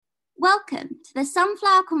Welcome to the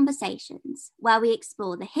Sunflower Conversations, where we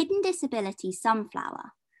explore the hidden disability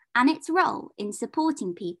sunflower and its role in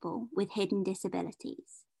supporting people with hidden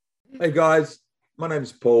disabilities. Hey guys, my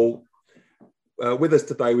name's Paul. With us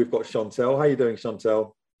today, we've got Chantel. How are you doing,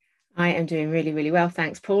 Chantel? I am doing really, really well.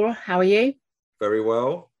 Thanks, Paul. How are you? Very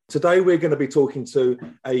well. Today, we're going to be talking to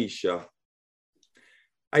Ayesha.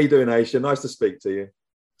 How are you doing, Ayesha? Nice to speak to you.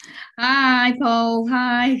 Hi, Paul.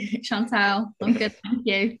 Hi, Chantel. I'm good, thank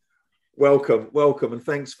you. Welcome, and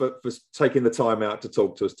thanks for taking the time out to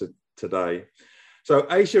talk to us today. So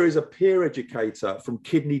Ayesha is a peer educator from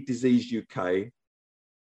Kidney Disease UK,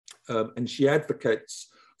 and she advocates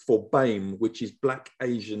for BAME, which is Black,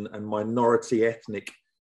 Asian and minority ethnic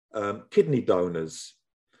kidney donors.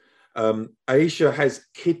 Ayesha has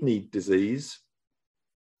kidney disease.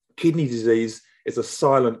 Kidney disease is a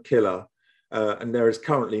silent killer, and there is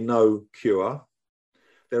currently no cure.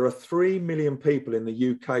 There are 3 million people in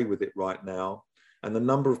the UK with it right now, and the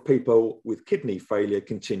number of people with kidney failure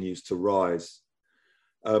continues to rise.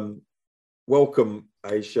 Welcome,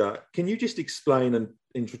 Ayesha. Can you just explain and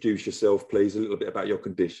introduce yourself, please, a little bit about your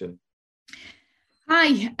condition?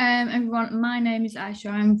 Hi, everyone. My name is Ayesha.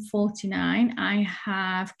 I'm 49. I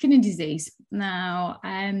have kidney disease. Now,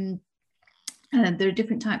 there are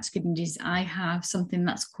different types of kidney disease. I have something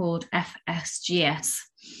that's called FSGS.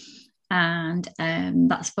 And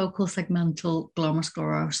that's focal segmental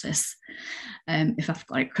glomerulosclerosis, if I've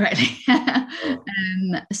got it correctly.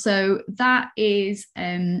 So that is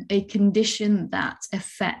a condition that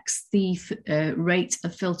affects the rate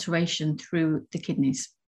of filtration through the kidneys.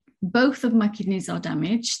 Both of my kidneys are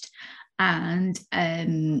damaged, and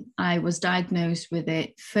I was diagnosed with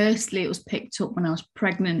it. Firstly, it was picked up when I was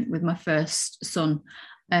pregnant with my first son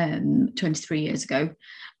 23 years ago.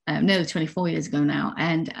 Nearly 24 years ago now,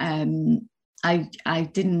 and I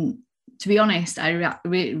didn't, to be honest, I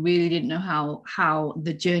really didn't know how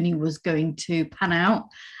the journey was going to pan out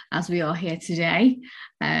as we are here today.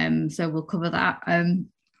 So we'll cover that.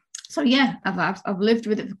 So yeah, I've lived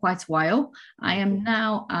with it for quite a while. I am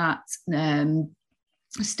now at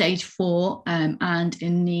stage 4 and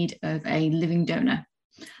in need of a living donor.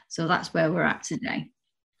 So that's where we're at today.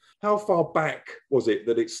 How far back was it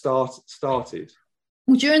that it started?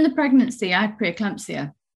 Well, during the pregnancy, I had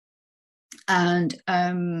preeclampsia. And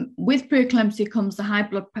with preeclampsia comes the high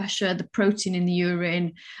blood pressure, the protein in the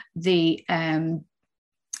urine, the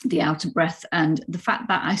out of breath, and the fact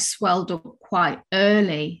that I swelled up quite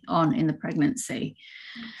early on in the pregnancy.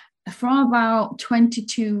 For about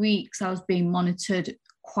 22 weeks, I was being monitored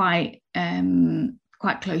quite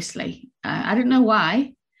closely. I don't know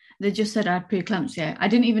why. They just said I had preeclampsia. I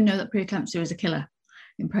didn't even know that preeclampsia was a killer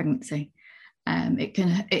in pregnancy.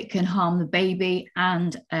 It can harm the baby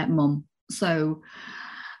and mum. So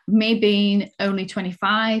me being only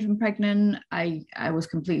 25 and pregnant, I was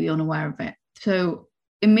completely unaware of it. So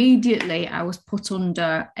immediately I was put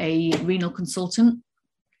under a renal consultant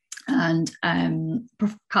and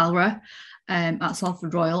Prof. Calra at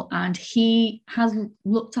Salford Royal, and he has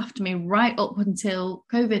looked after me right up until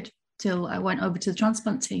COVID, till I went over to the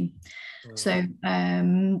transplant team. Oh. So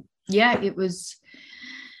yeah, it was.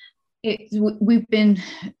 He's been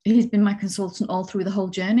my consultant all through the whole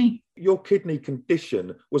journey. Your kidney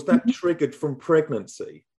condition, was that triggered from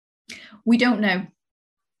pregnancy? We don't know.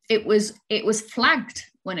 It was flagged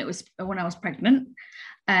when I was pregnant.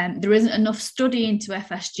 There isn't enough study into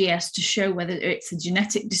FSGS to show whether it's a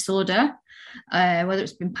genetic disorder, whether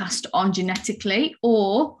it's been passed on genetically,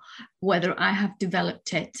 or whether I have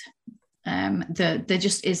developed it. There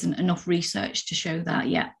just isn't enough research to show that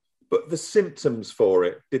yet. But the symptoms for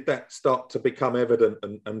it, did that start to become evident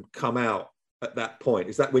and come out at that point?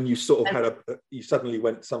 Is that when you sort of you suddenly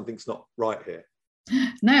went, something's not right here?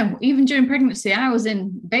 No, even during pregnancy, I was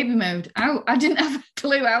in baby mode. I didn't have a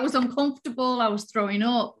clue. I was uncomfortable. I was throwing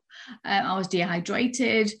up. I was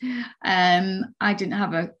dehydrated. I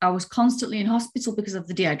was constantly in hospital because of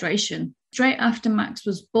the dehydration. Straight after Max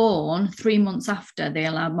was born, 3 months after, they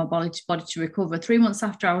allowed my body to recover. 3 months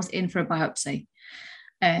after, I was in for a biopsy.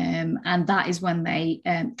 And that is when they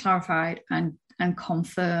clarified and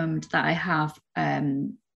confirmed that I have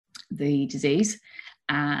the disease,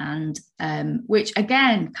 and which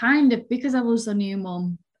again, kind of, because I was a new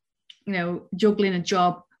mum, juggling a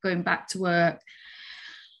job, going back to work,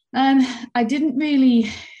 I didn't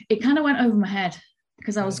really, it kind of went over my head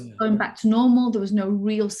because I was going back to normal. There was no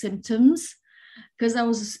real symptoms because I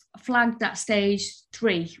was flagged at stage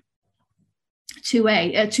 3,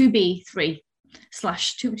 2B3.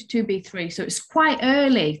 /2B3, so it's quite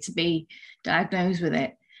early to be diagnosed with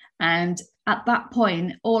it, and at that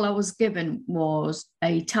point, all I was given was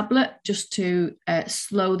a tablet just to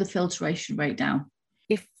slow the filtration rate down.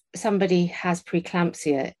 If somebody has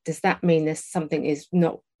preeclampsia, does that mean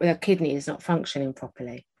their kidney is not functioning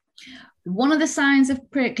properly? One of the signs of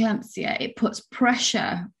preeclampsia, it puts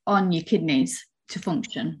pressure on your kidneys to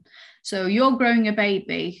function. So you're growing a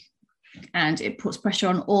baby and it puts pressure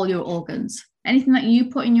on all your organs. Anything that you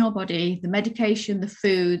put in your body, the medication, the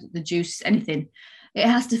food, the juice, anything, it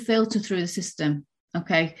has to filter through the system.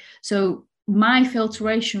 Okay. So my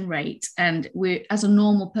filtration rate, and as a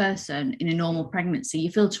normal person in a normal pregnancy,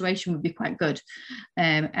 your filtration would be quite good.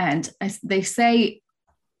 And as they say,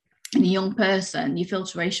 in a young person, your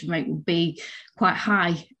filtration rate will be quite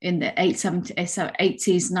high in the 80s,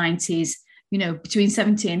 90s, between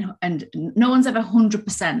 70 and no one's ever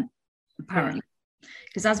 100%, apparently.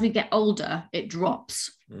 Because as we get older, it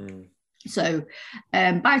drops. So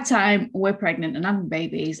by the time we're pregnant and having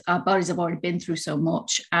babies, our bodies have already been through so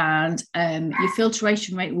much, and your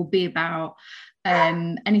filtration rate will be about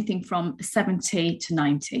anything from 70 to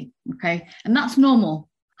 90. Okay. And that's normal.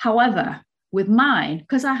 However, with mine,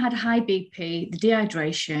 because I had high BP, the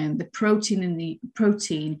dehydration, the protein,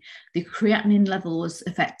 the creatinine level was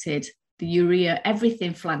affected, the urea,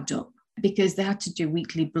 everything flagged up because they had to do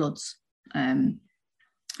weekly bloods.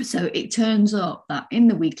 So it turns up that in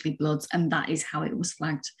the weekly bloods, and that is how it was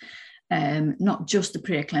flagged, not just the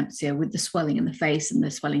preeclampsia with the swelling in the face and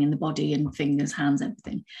the swelling in the body and fingers, hands,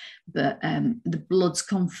 everything, but the bloods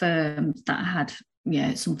confirmed that I had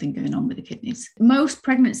something going on with the kidneys. Most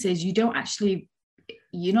pregnancies,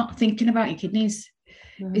 you're not thinking about your kidneys.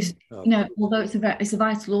 It's, although it's a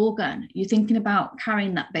vital organ, you're thinking about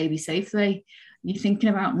carrying that baby safely. You're thinking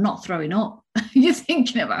about not throwing up. You're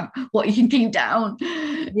thinking about what you can keep down.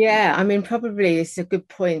 Yeah, I mean, probably it's a good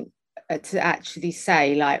point to actually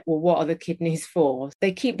say, like, well, what are the kidneys for?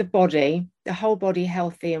 They keep the whole body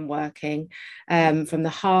healthy and working, from the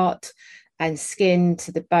heart and skin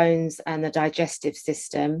to the bones and the digestive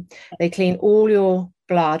system. They clean all your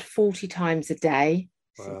blood 40 times a day.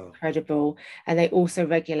 It's incredible. And they also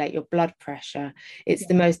regulate your blood pressure. It's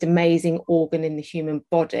the most amazing organ in the human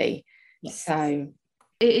body. Yes. So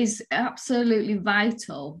it is absolutely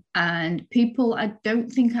vital, and people, I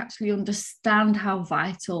don't think, actually understand how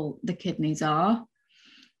vital the kidneys are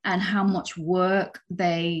and how much work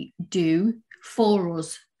they do for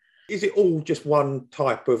us. Is it all just one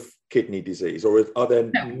type of kidney disease, or are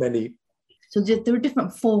there many? So there are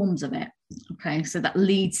different forms of it. Okay, so that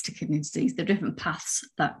leads to kidney disease. There are different paths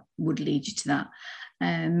that would lead you to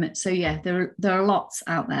that. So yeah, there are lots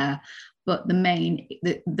out there. But the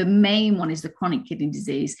main one is the chronic kidney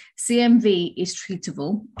disease. CMV is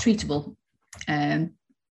treatable,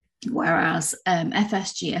 whereas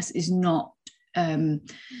FSGS is not.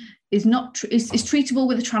 Is treatable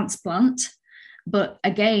with a transplant. But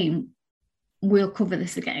again, we'll cover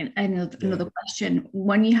this again. Another question: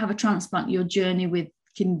 when you have a transplant, your journey with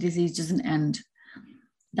kidney disease doesn't end.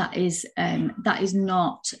 That is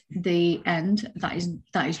not the end.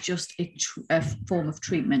 That is just a form of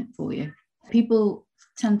treatment for you. People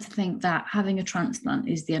tend to think that having a transplant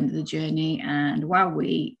is the end of the journey, and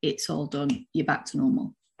it's all done, you're back to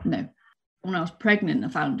normal. No. When I was pregnant, I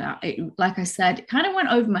found out, like I said, it kind of went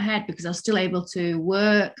over my head because I was still able to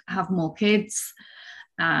work, have more kids,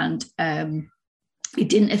 and it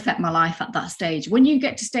didn't affect my life at that stage. When you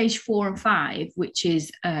get to stage 4 and 5, which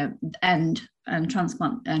is end and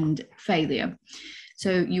transplant and failure,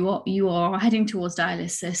 so you are heading towards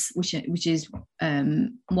dialysis, which is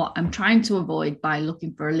what I'm trying to avoid by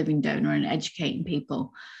looking for a living donor and educating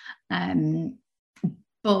people.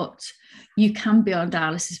 But you can be on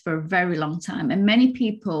dialysis for a very long time, and many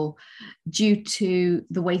people, due to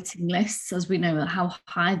the waiting lists, as we know how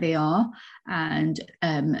high they are, and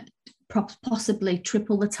possibly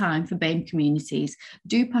triple the time for BAME communities,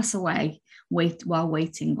 do pass away while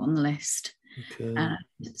waiting on the list. Okay.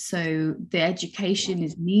 So the education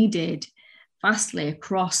is needed vastly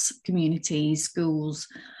across communities, schools,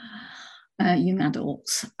 young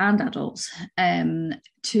adults and adults,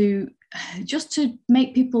 to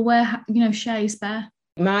make people aware, share your spare.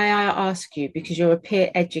 May I ask you, because you're a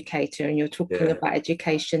peer educator and you're talking about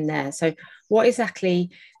education there, so what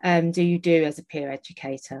exactly do you do as a peer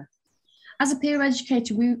educator? As a peer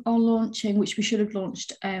educator, we are launching, which we should have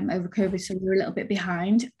launched over COVID, so we're a little bit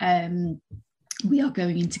behind. We are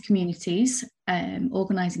going into communities,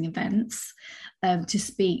 organising events to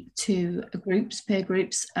speak to peer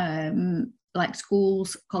groups, like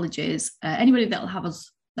schools, colleges, anybody that will have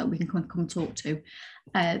us that we can come and talk to,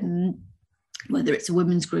 whether it's a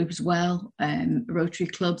women's group as well, Rotary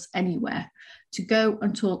clubs, anywhere, to go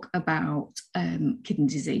and talk about kidney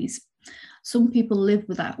disease. Some people live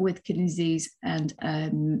with that, with kidney disease, and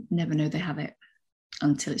never know they have it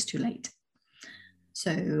until it's too late.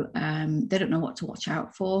 So they don't know what to watch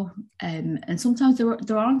out for. And sometimes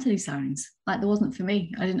there aren't any signs. Like there wasn't for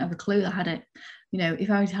me. I didn't have a clue I had it. You know, if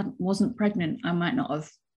I wasn't pregnant, I might not have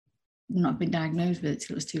been diagnosed with it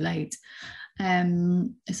till it was too late.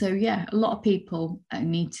 So yeah, a lot of people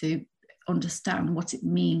need to understand what it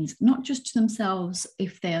means, not just to themselves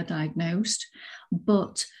if they are diagnosed,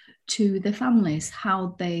 but to their families,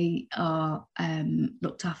 how they are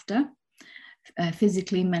looked after,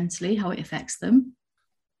 physically, mentally, how it affects them,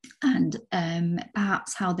 and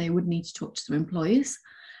perhaps how they would need to talk to their employers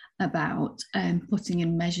about putting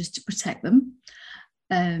in measures to protect them,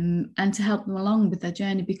 and to help them along with their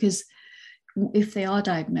journey, because if they are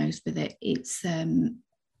diagnosed with it,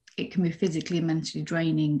 it can be physically and mentally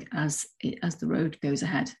draining as the road goes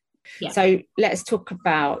ahead. Yeah. So let's talk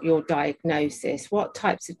about your diagnosis. What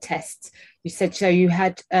types of tests? You said so you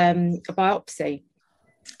had a biopsy.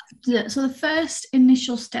 So the first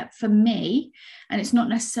initial step for me, and it's not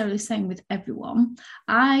necessarily the same with everyone,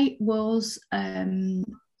 I was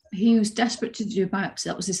he was desperate to do a biopsy.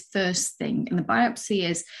 That was his first thing. And the biopsy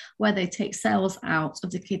is where they take cells out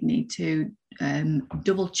of the kidney to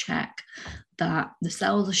double check that the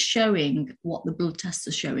cells are showing what the blood tests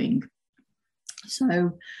are showing.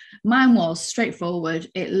 So mine was straightforward.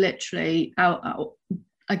 It literally,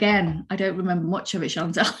 again, I don't remember much of it,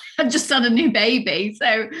 Chantal. I just had a new baby.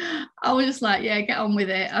 So I was just like, yeah, get on with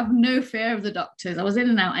it. I have no fear of the doctors. I was in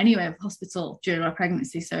and out anyway of hospital during my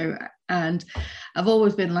pregnancy. So, and I've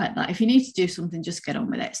always been like that. If you need to do something, just get on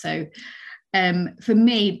with it. So for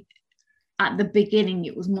me, at the beginning,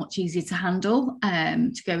 it was much easier to handle,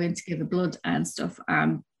 to go in to give the blood and stuff.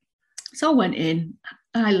 So I went in,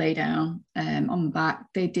 I lay down on my back.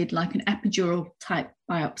 They did like an epidural type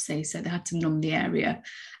biopsy. So they had to numb the area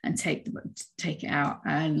and take it out.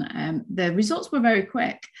 And the results were very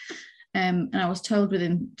quick. And I was told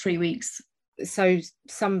within 3 weeks. So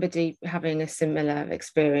somebody having a similar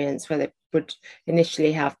experience where they would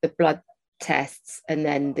initially have the blood tests and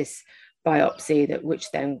then this biopsy,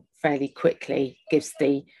 which then fairly quickly gives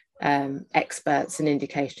the experts an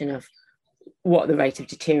indication of what the rate of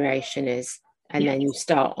deterioration is, and then you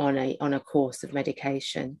start on a course of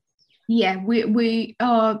medication. Yeah, we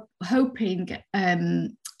are hoping,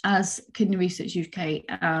 as Kidney Research UK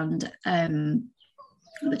and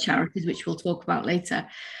the charities, which we'll talk about later,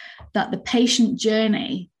 that the patient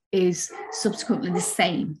journey is subsequently the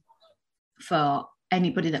same for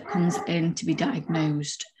anybody that comes in to be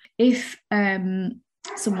diagnosed. If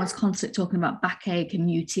someone's constantly talking about backache and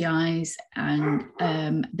UTIs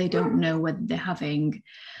and they don't know whether they're having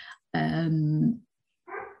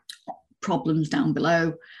problems down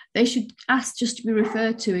below, they should ask just to be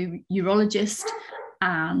referred to a urologist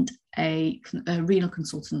and a renal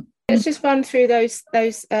consultant. Let's just run through those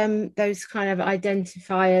kind of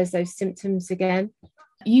identifiers, those symptoms again.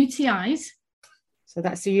 UTIs. So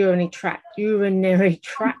that's a urinary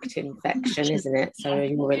tract infection, isn't it? So a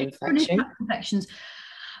urinary infection. Infections.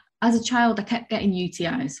 As a child, I kept getting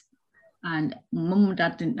UTIs, and mum and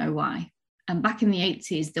dad didn't know why. And back in the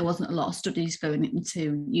 80s, there wasn't a lot of studies going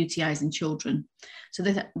into UTIs in children. So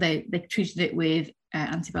they treated it with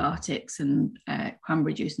antibiotics and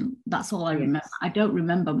cranberry juice, and that's all I remember. I don't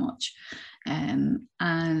remember much. And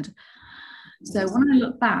so when I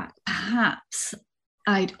look back, perhaps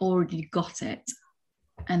I'd already got it.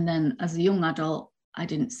 And then as a young adult, I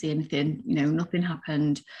didn't see anything, nothing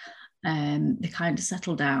happened. They kind of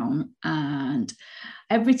settled down, and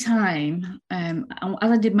every time, as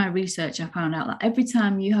I did my research, I found out that every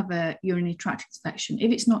time you have a urinary tract infection,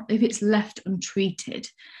 if it's left untreated,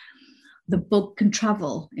 the bug can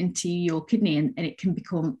travel into your kidney and it can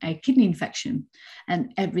become a kidney infection.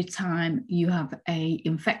 And every time you have a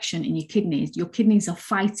infection in your kidneys are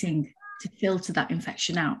fighting to filter that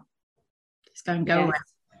infection out. It's going to go away.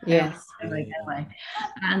 Yes. Go away.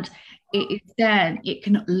 And it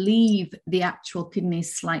can leave the actual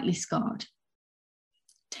kidneys slightly scarred.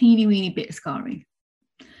 Teeny weeny bit of scarring.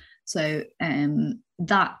 So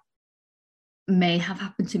that may have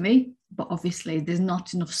happened to me, but obviously there's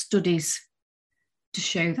not enough studies to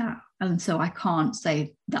show that. And so I can't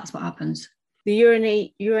say that's what happens. The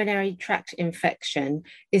urinary tract infection,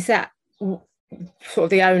 is that sort of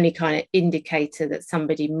the only kind of indicator that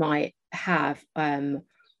somebody might have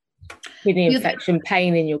kidney infection,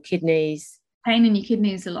 pain in your kidneys? Pain in your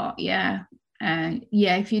kidneys a lot, yeah.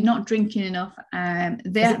 If you're not drinking enough.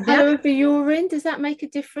 The colour of the urine, does that make a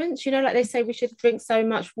difference? Like they say we should drink so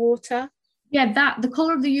much water. Yeah, the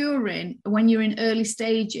colour of the urine when you're in early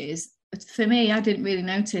stages for me, I didn't really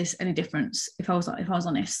notice any difference, if I was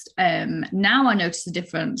honest. Now I notice the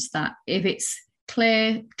difference, that if it's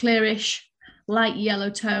clearish, light yellow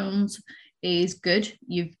tones is good,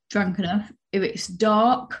 you've drank enough. If it's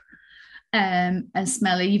dark and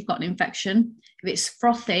smelly, you've got an infection. If it's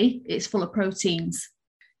frothy, it's full of proteins.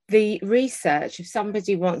 The research, if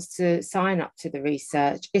somebody wants to sign up to the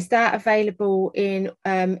research, is that available in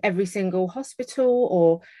every single hospital,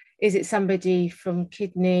 or is it somebody from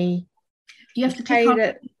Kidney? You have to click on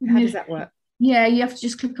that. How does that work? Yeah, you have to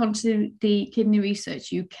just click onto the Kidney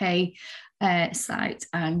Research UK site,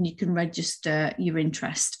 and you can register your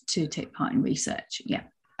interest to take part in research. Yeah.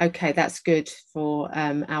 Okay, that's good for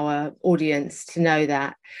our audience to know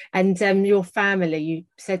that. And your family, you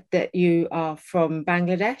said that you are from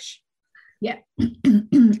Bangladesh? Yeah.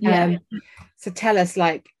 Yeah. So tell us,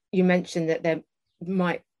 like you mentioned that there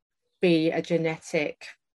might be a genetic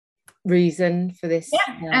reason for this.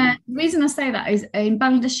 Yeah. The reason I say that is in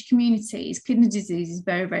Bangladeshi communities, kidney disease is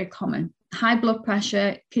very, very common. High blood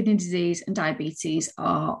pressure, kidney disease and diabetes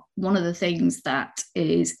are one of the things that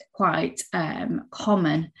is quite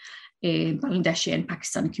common in Bangladeshi and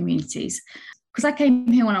Pakistani communities. Because I came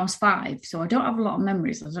here when I was 5, so I don't have a lot of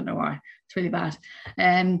memories. I don't know why. It's really bad.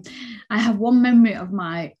 I have one memory of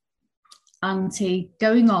my auntie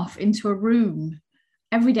going off into a room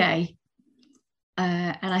every day,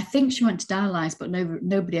 and I think she went to dialyse, but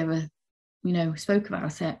nobody ever, spoke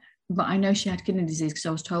about it. But I know she had kidney disease because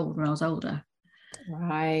I was told when I was older.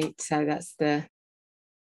 Right. So that's the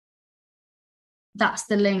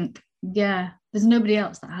link. Yeah. There's nobody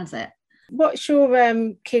else that has it. What's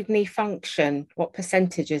your kidney function? What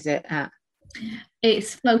percentage is it at?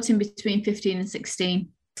 It's floating between 15 and 16.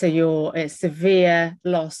 So you're a severe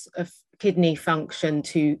loss of kidney function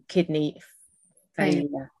to kidney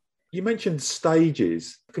failure. You mentioned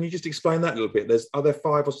stages. Can you just explain that a little bit? Are there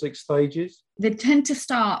 5 or 6 stages? They tend to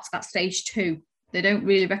start at stage 2. They don't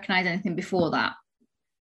really recognise anything before that.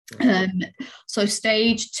 So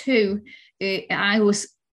stage 2, I was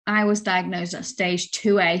diagnosed at stage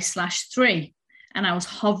 2A/3, and I was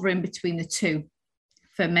hovering between the two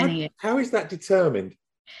for many years. How is that determined?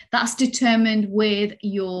 That's determined with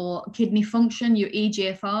your kidney function, your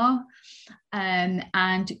EGFR,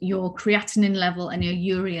 and your creatinine level and your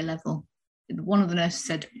urea level. One of the nurses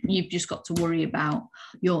said, you've just got to worry about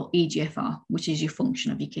your EGFR, which is your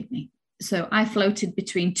function of your kidney. So I floated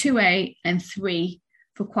between 2A and 3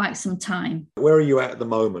 for quite some time. Where are you at the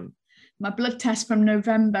moment? My blood test from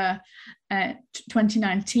November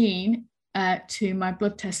 2019 to my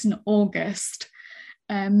blood test in August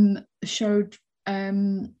showed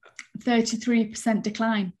 33%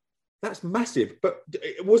 decline. That's massive. But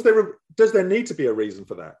does there need to be a reason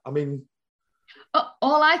for that? I mean,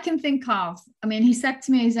 all I can think of, he said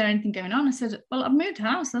to me, is there anything going on? I said, well, I've moved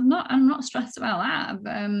house. I'm not stressed about that.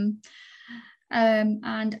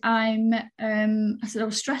 And I said, I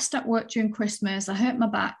was stressed at work during Christmas. I hurt my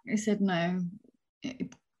back. He said, no. He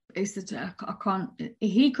said, I can't.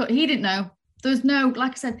 He didn't know. There's no,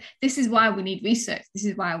 like I said, this is why we need research. This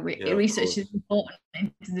is why research is important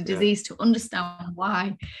into the disease, to understand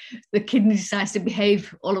why the kidney decides to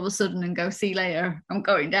behave all of a sudden and go, see you later, I'm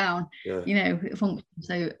going down, function.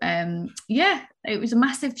 So, it was a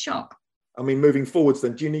massive shock. Moving forwards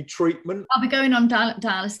then, do you need treatment? I'll be going on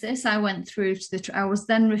dialysis. I went through I was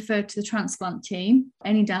then referred to the transplant team.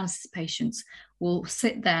 Any dialysis patients will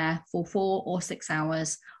sit there for 4 or 6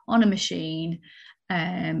 hours on a machine,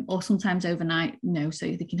 or sometimes overnight, so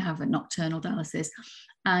they can have a nocturnal dialysis,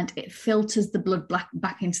 and it filters the blood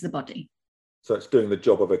back into the body. So it's doing the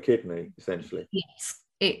job of a kidney, essentially. Yes,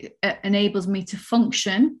 it enables me to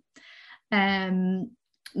function.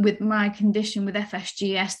 With my condition with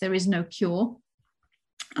FSGS, there is no cure.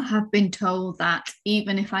 I have been told that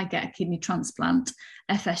even if I get a kidney transplant,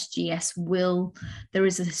 FSGS there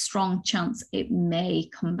is a strong chance it may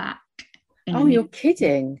come back. Oh, you're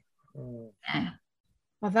kidding. Yeah.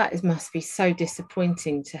 Well, that must be so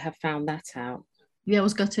disappointing to have found that out. Yeah, I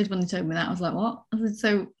was gutted when they told me that. I was like, what? I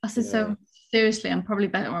said, so seriously, I'm probably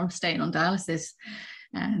better off staying on dialysis.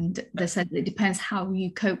 And they said it depends how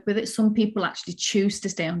you cope with it. Some people actually choose to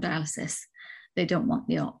stay on dialysis. They don't want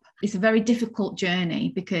the op. It's a very difficult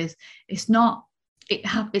journey because it's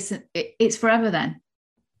forever then.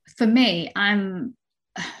 For me, I'm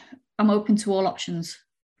open to all options.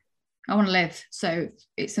 I want to live. So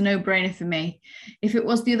it's a no-brainer for me. If it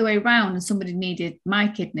was the other way around and somebody needed my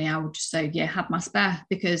kidney, I would just say, yeah, have my spare,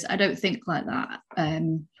 because I don't think like that.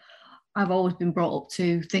 I've always been brought up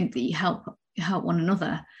to think that you help one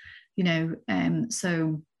another,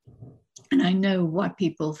 so, and I know why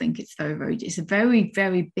people think it's very, very, it's a very,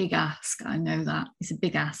 very big ask. I know that it's a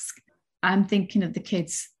big ask. I'm thinking of the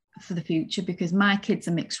kids for the future, because my kids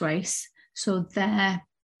are mixed race, so their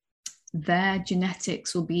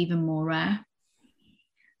genetics will be even more rare.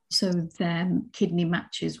 So their kidney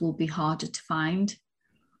matches will be harder to find.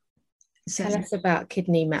 So tell us about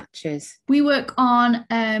kidney matches. we work on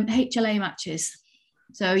HLA matches.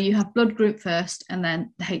 So you have blood group first, and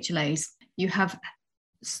then the HLAs. You have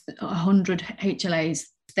 100 HLAs.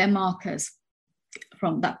 They're markers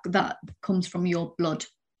from that comes from your blood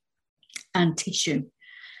and tissue.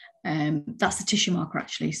 That's the tissue marker,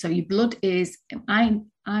 actually. So your blood is,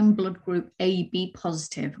 I'm blood group AB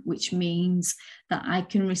positive, which means that I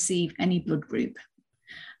can receive any blood group.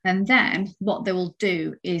 And then what they will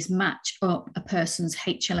do is match up a person's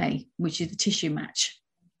HLA, which is the tissue match.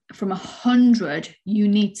 From 100, you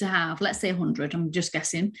need to have, let's say 100, I'm just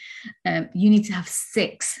guessing, you need to have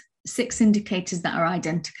six indicators that are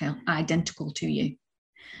identical to you.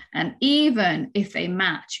 And even if they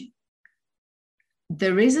match,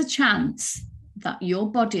 there is a chance that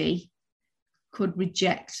your body could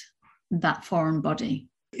reject that foreign body.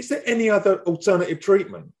 Is there any other alternative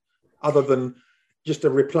treatment other than just a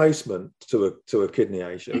replacement to a kidney,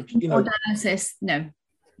 Ayesha? Or dialysis? No,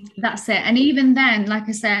 that's it. And even then, like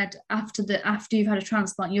I said, after you've had a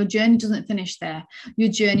transplant, your journey doesn't finish there. Your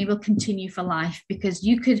journey will continue for life, because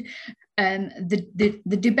you could.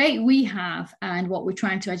 The debate we have, and what we're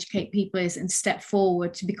trying to educate people is, and step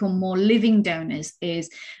forward to become more living donors, is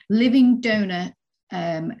living donor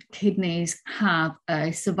kidneys have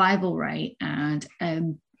a survival rate and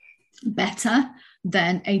better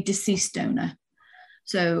than a deceased donor.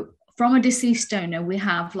 So from a deceased donor, we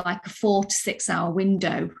have like a 4 to 6 hour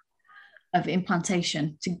window of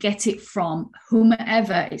implantation to get it from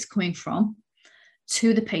whomever it's coming from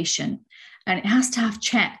to the patient. And it has to have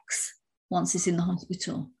checks once it's in the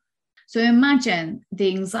hospital. So imagine the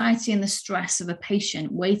anxiety and the stress of a patient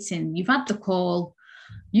waiting. You've had the call,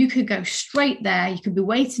 you could go straight there, you could be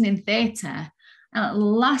waiting in theatre, and at the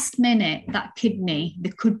last minute, that kidney,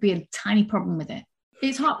 there could be a tiny problem with it.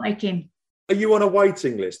 It's heartbreaking. Are you on a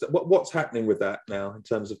waiting list? What's happening with that now in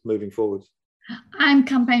terms of moving forward? I'm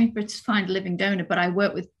campaigning to find a living donor, but I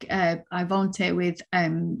work with, I volunteer with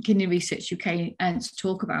Kidney Research UK and to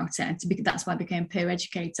talk about it. And that's why I became a peer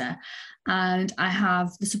educator. And I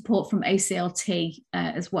have the support from ACLT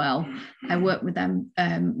as well. I work with them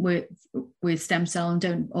with stem cell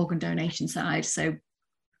and organ donation side. So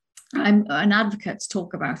I'm an advocate to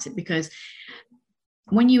talk about it, because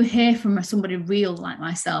when you hear from somebody real like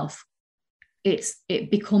myself,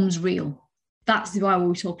 it becomes real. That's why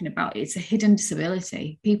we're talking about it. It's a hidden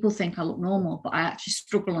disability. People think I look normal, but I actually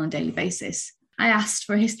struggle on a daily basis. I asked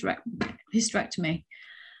for a hysterectomy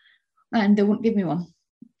and they wouldn't give me one,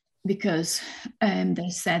 because they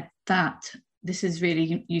said that this is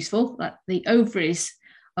really useful, that the ovaries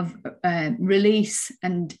of release,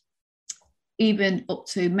 and even up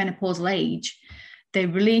to menopausal age, they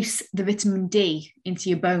release the vitamin D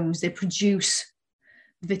into your bones. They produce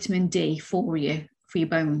vitamin D for you, for your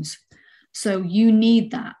bones. So you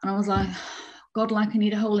need that. And I was like, God, like I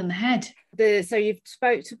need a hole in the head. So you've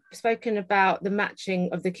spoken about the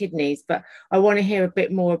matching of the kidneys, but I want to hear a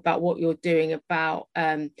bit more about what you're doing about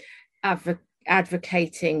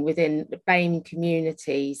advocating within the BAME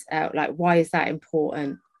communities. Like, why is that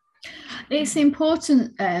important? It's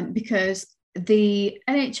important because the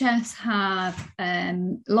NHS have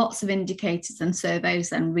lots of indicators and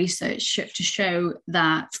surveys and research to show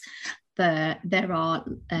that there are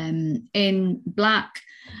in Black,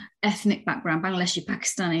 ethnic background, Bangladeshi,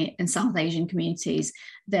 Pakistani and South Asian communities,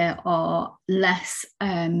 there are less,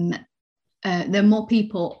 there are more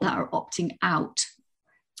people that are opting out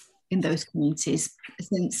in those communities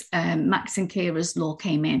since Max and Kira's law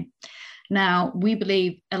came in. Now, we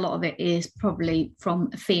believe a lot of it is probably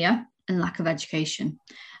from fear and lack of education,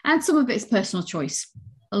 and some of it is personal choice.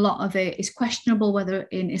 A lot of it is questionable whether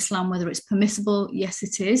in Islam, whether it's permissible. Yes,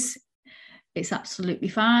 it is. It's absolutely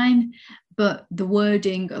fine, but the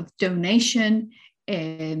wording of donation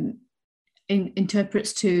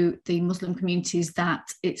interprets to the Muslim communities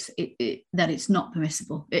that it's not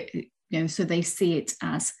permissible. So they see it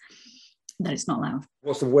as that it's not allowed.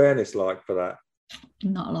 What's awareness like for that?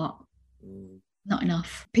 Not a lot. Not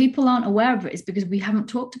enough. People aren't aware of it. It's because we haven't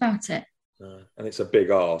talked about it. And it's a big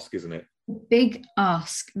ask, isn't it? Big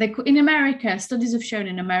ask. In America, studies have shown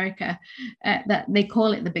in America that they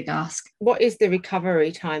call it the big ask. What is the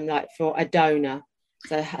recovery time like for a donor?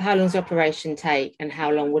 So how long does the operation take, and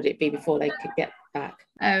how long would it be before they could get back?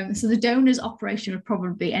 So the donor's operation would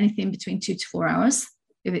probably be anything between 2 to 4 hours.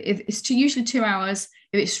 If it's usually 2 hours,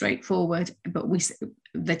 if it's straightforward, but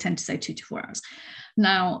they tend to say 2 to 4 hours.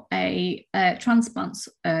 Now, a transplant's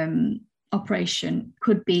operation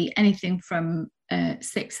could be anything from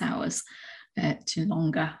 6 hours to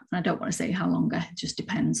longer. And I don't want to say how longer, it just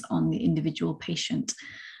depends on the individual patient.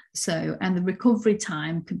 So, and the recovery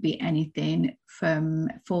time could be anything from,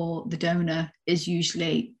 for the donor, is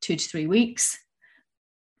usually 2 to 3 weeks,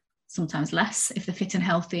 sometimes less if they're fit and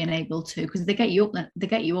healthy and able to, because they get you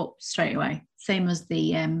up straight away. Same as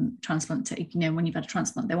the transplant, when you've had a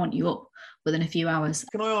transplant, they want you up within a few hours.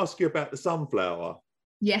 Can I ask you about the sunflower?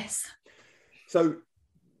 Yes. So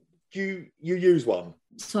you use one?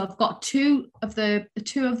 So I've got two of the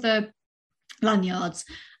lanyards,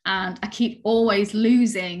 and I keep always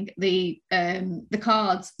losing the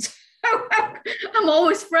cards. I'm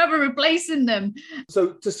always forever replacing them.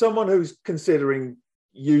 So to someone who's considering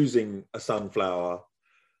using a sunflower,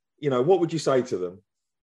 what would you say to them?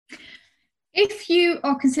 If you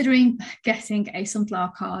are considering getting a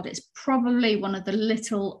sunflower card, it's probably one of the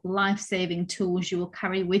little life-saving tools you will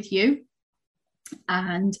carry with you.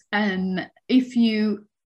 And if you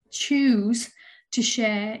choose to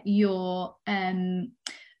share your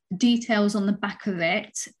details on the back of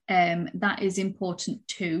it, that is important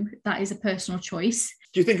too. That is a personal choice.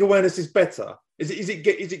 Do you think awareness is better? Is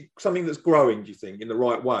it something that's growing, do you think, in the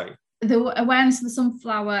right way? The awareness of the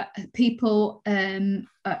sunflower, people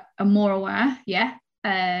are more aware, yeah.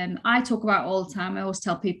 I talk about it all the time. I always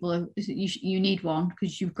tell people you need one,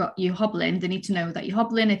 because you're hobbling. They need to know that you're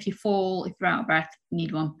hobbling. If you fall, if you're out of breath, you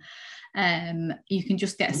need one. You can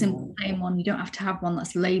just get a simple plain one. You don't have to have one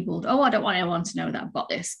that's labelled, oh, I don't want anyone to know that I've got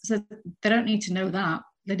this. So they don't need to know that.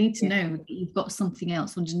 They need to know that you've got something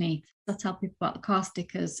else underneath. I tell people about the car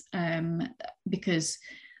stickers because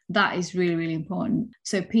that is really, really important.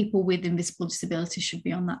 So people with invisible disability should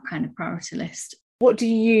be on that kind of priority list. What do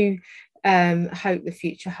you hope the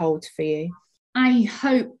future holds for you? I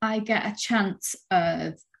hope I get a chance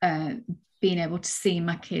of being able to see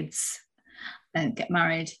my kids get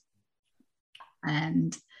married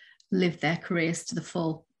and live their careers to the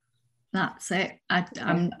full. That's it.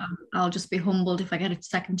 I'll just be humbled if I get a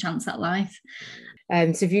second chance at life.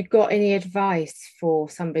 So have you got any advice for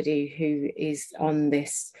somebody who is on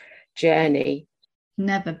this journey?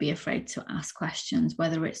 Never be afraid to ask questions,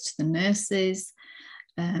 whether it's to the nurses,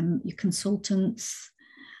 your consultants,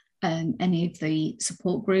 any of the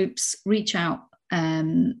support groups. Reach out.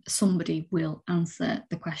 Somebody will answer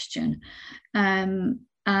the question.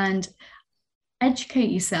 And educate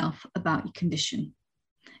yourself about your condition.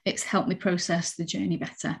 It's helped me process the journey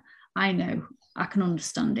better. I know I can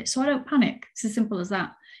understand it, so I don't panic. It's as simple as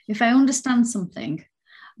that. If I understand something,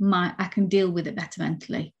 I can deal with it better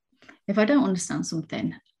mentally. If I don't understand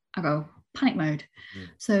something, I go panic mode.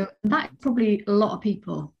 So that's probably a lot of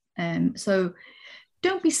people. So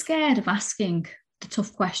don't be scared of asking the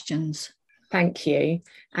tough questions. Thank you.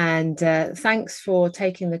 And thanks for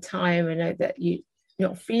taking the time. I know that you're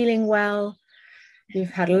not feeling well. You've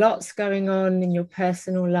had lots going on in your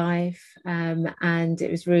personal life, and it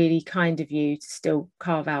was really kind of you to still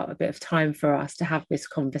carve out a bit of time for us to have this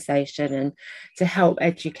conversation and to help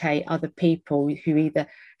educate other people who either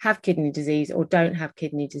have kidney disease or don't have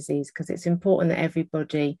kidney disease, because it's important that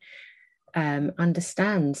everybody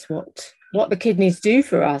understands what the kidneys do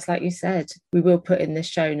for us. Like you said, we will put in the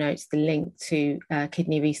show notes the link to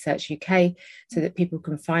Kidney Research UK so that people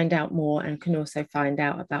can find out more and can also find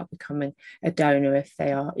out about becoming a donor if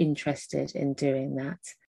they are interested in doing that.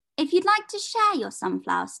 If you'd like to share your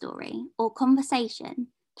sunflower story or conversation,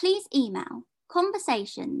 please email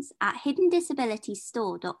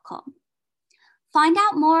conversations@hiddendisabilitiesstore.com. Find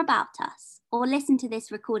out more about us or listen to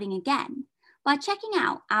this recording again by checking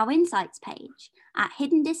out our insights page at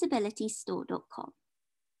hiddendisabilitiesstore.com.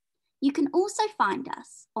 You can also find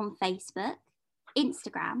us on Facebook,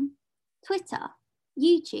 Instagram, Twitter,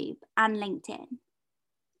 YouTube, and LinkedIn.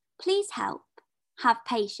 Please help, have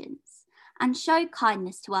patience, and show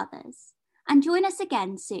kindness to others, and join us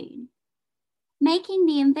again soon. Making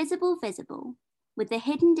the invisible visible with the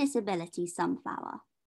Hidden Disability Sunflower.